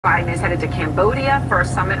Biden is headed to Cambodia for a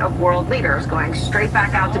summit of world leaders, going straight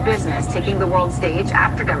back out to business, taking the world stage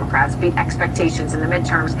after Democrats beat expectations in the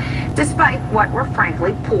midterms, despite what were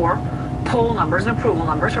frankly poor poll numbers and approval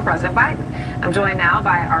numbers for President Biden. I'm joined now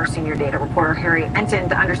by our senior data reporter, Harry Enton,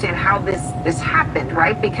 to understand how this happened,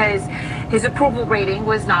 right? Because his approval rating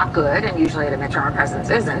was not good, and usually at a midterm, a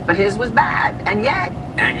president's isn't, but his was bad, and yet,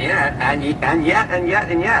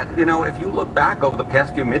 you know, if you look back over the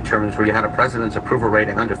past few midterms where you had a president's approval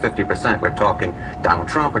rating under 50%, we're talking Donald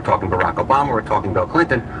Trump, we're talking Barack Obama, we're talking Bill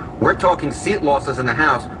Clinton, we're talking seat losses in the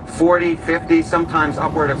House, 40, 50, sometimes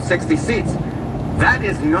upward of 60 seats. That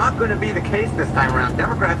is not going to be the case this time around.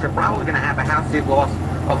 Democrats are probably going to have a House seat loss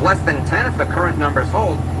of less than 10 if the current numbers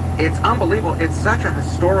hold. It's unbelievable. It's such a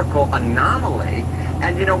historical anomaly.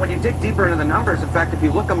 And, you know, when you dig deeper into the numbers, in fact, if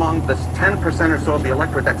you look among the 10% or so of the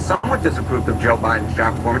electorate that somewhat disapproved of Joe Biden's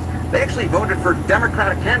job performance, they actually voted for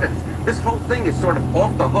Democratic candidates. This whole thing is sort of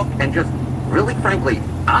off the hook and just really, frankly,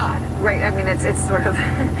 odd. Right, I mean, it's sort of,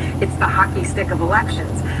 it's the hockey stick of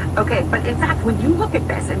elections. Okay, but in fact, when you look at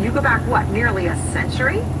this and you go back, what, nearly a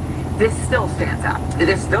century, this still stands out.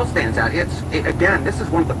 It still stands out. Again, this is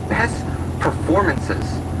one of the best performances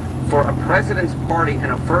for a president's party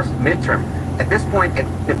in a first midterm. At this point,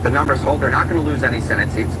 if the numbers hold, they're not going to lose any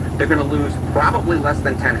Senate seats. They're going to lose probably less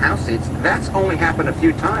than 10 House seats. That's only happened a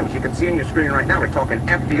few times. You can see on your screen right now, we're talking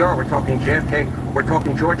FDR, we're talking JFK, we're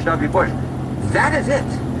talking George W. Bush. That is it.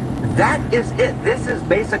 That is it. This is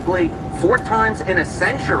basically 4 times in a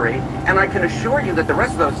century, and I can assure you that the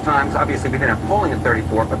rest of those times, obviously we didn't have polling in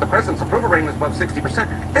 34, but the president's approval rating was above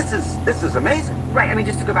 60%. This is amazing. Right. I mean,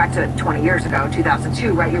 just to go back to 20 years ago,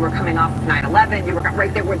 2002, right? You were coming off of 9/11. You were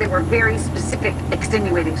right. There were very specific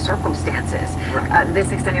extenuating circumstances. Right.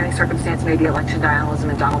 This extenuating circumstance may be election denialism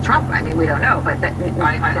and Donald Trump. I mean, we don't know, but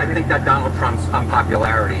I think that Donald Trump's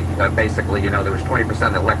unpopularity, basically, you know, there was 20%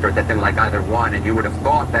 of the electorate that didn't like either one, and you would have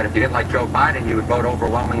thought that if you didn't like Joe Biden, you would vote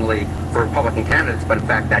overwhelmingly for Republican candidates, but in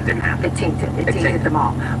fact, that didn't happen. It tainted them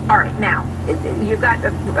all. All right, now, you've got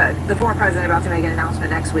the former president about to make an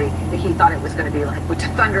announcement next week. He thought it was going to be like with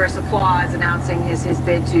thunderous applause announcing his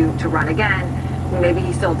bid to run again. Maybe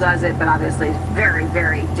he still does it, but obviously very,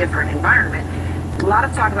 very different environment. A lot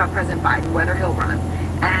of talk about President Biden, whether he'll run,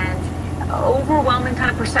 and overwhelming kind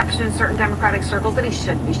of perception in certain Democratic circles that he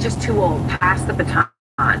shouldn't. He's just too old, past the baton.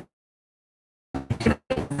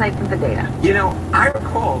 The data. You know, I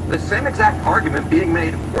recall the same exact argument being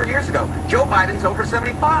made 4 years ago. Joe Biden's over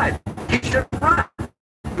 75. He should run.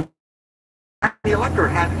 The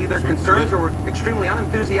electorate had either concerns or were extremely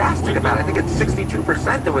unenthusiastic about it. I think it's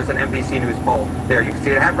 62% there was an NBC News poll there. You can see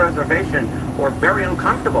it had reservation or very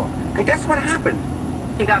uncomfortable. And guess what happened?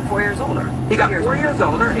 He got 4 years older. He got 4 years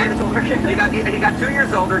older, and he got 2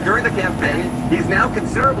 years older during the campaign. He's now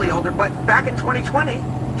considerably older, but back in 2020,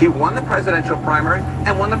 he won the presidential primary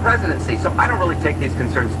and won the presidency. So I don't really take these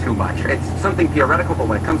concerns too much. It's something theoretical, but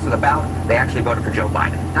when it comes to the ballot, they actually voted for Joe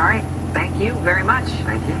Biden. All right. Thank you very much.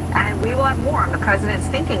 Thank you. And we will have more on the president's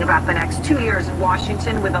thinking about the next 2 years in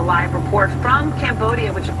Washington with a live report from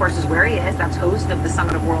Cambodia, which of course is where he is. That's host of the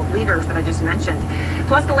Summit of World Leaders that I just mentioned.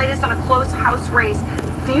 Plus the latest on a close House race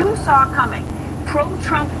few saw coming.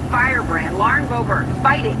 Pro-Trump firebrand Lauren Boebert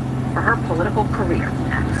fighting for her political career.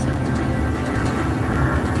 Next.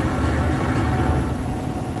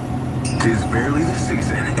 Tis barely the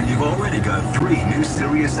season, and you've already got 3 new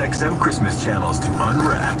SiriusXM Christmas channels to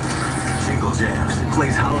unwrap. Jingle Jams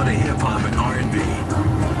plays holiday hip-hop and R&B.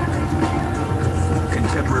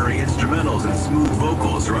 Contemporary instrumentals and smooth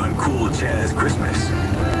vocals are on Cool Jazz Christmas.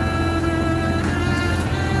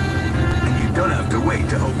 And you don't have to wait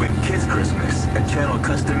to open Kids Christmas, a channel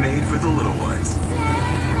custom-made for the little ones.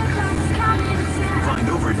 Find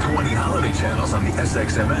over 20 holiday channels on the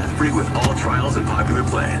SXM app, free with all trials and popular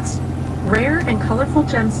plans. Rare and colorful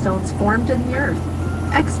gemstones formed in the earth.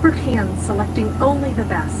 Expert hands selecting only the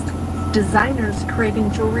best. Designers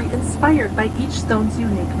creating jewelry inspired by each stone's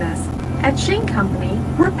uniqueness. At Shane Company,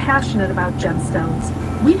 we're passionate about gemstones.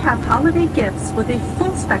 We have holiday gifts with a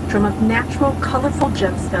full spectrum of natural, colorful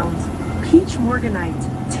gemstones. Peach morganite,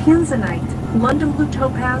 tanzanite, London blue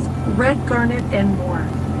topaz, red garnet, and more.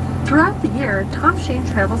 Throughout the year, Tom Shane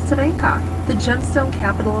travels to Bangkok, the gemstone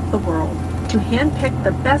capital of the world, to handpick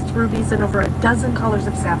the best rubies and over a dozen colors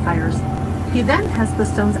of sapphires. He then has the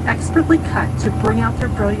stones expertly cut to bring out their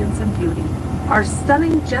brilliance and beauty. Our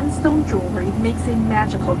stunning gemstone jewelry makes a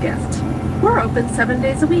magical gift. We're open 7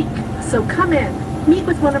 days a week, so come in, meet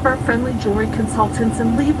with one of our friendly jewelry consultants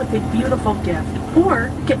and leave with a beautiful gift.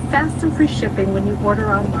 Or get fast and free shipping when you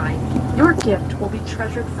order online. Your gift will be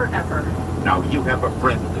treasured forever. Now you have a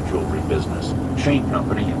friend in the jewelry business. Shane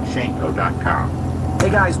Company and ShaneCo.com. Hey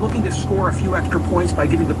guys, looking to score a few extra points by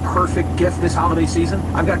getting the perfect gift this holiday season?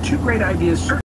 I've got two great ideas.